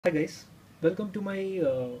Hi guys, welcome to my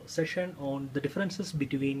session on the differences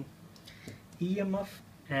between EMF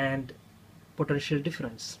and potential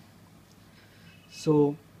difference.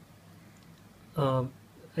 So um,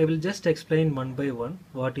 I will just explain one by one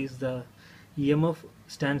what is the EMF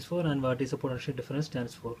stands for and what is the potential difference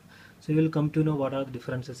stands for. So you will come to know what are the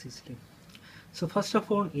differences easily. So first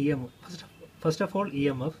of all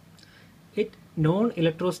EMF, it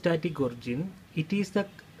non-electrostatic origin. It is the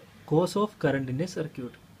cause of current in a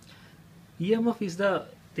circuit. EMF is the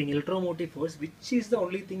thing, electromotive force, which is the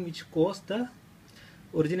only thing which causes the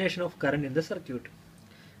origination of current in the circuit.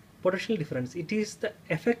 Potential difference, it is the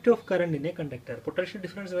effect of current in a conductor. Potential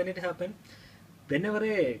difference, when it happens, whenever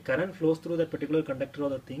a current flows through that particular conductor or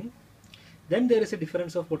the thing, then there is a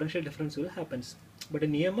difference of potential difference will happens. But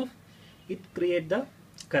in EMF, it create the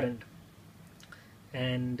current,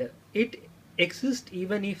 and it exists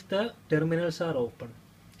even if the terminals are open.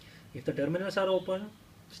 If the terminals are open,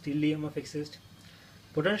 still EMF exists.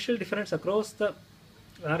 Potential difference across the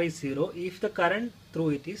R is 0 if the current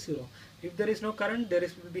through it is 0. If there is no current,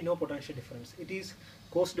 will be no potential difference. It is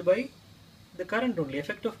caused by the current only,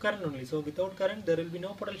 effect of current only. So without current, there will be no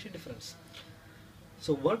potential difference.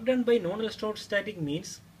 So work done by non-electrostatic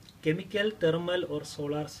means chemical, thermal or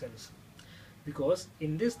solar cells. Because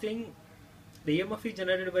in this thing, the EMF is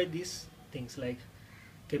generated by these things like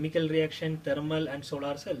chemical reaction, thermal and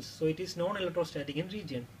solar cells. So it is non-electrostatic in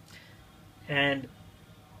region. And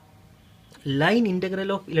line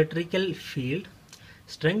integral of electrical field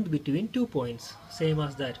strength between 2 points, same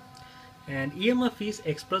as that. And EMF is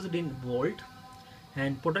expressed in volt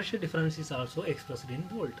and potential difference is also expressed in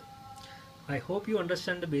volt. I hope you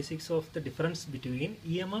understand the basics of the difference between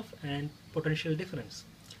EMF and potential difference.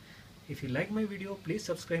 If you like my video, please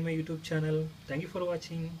subscribe my YouTube channel. Thank you for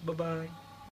watching. Bye bye.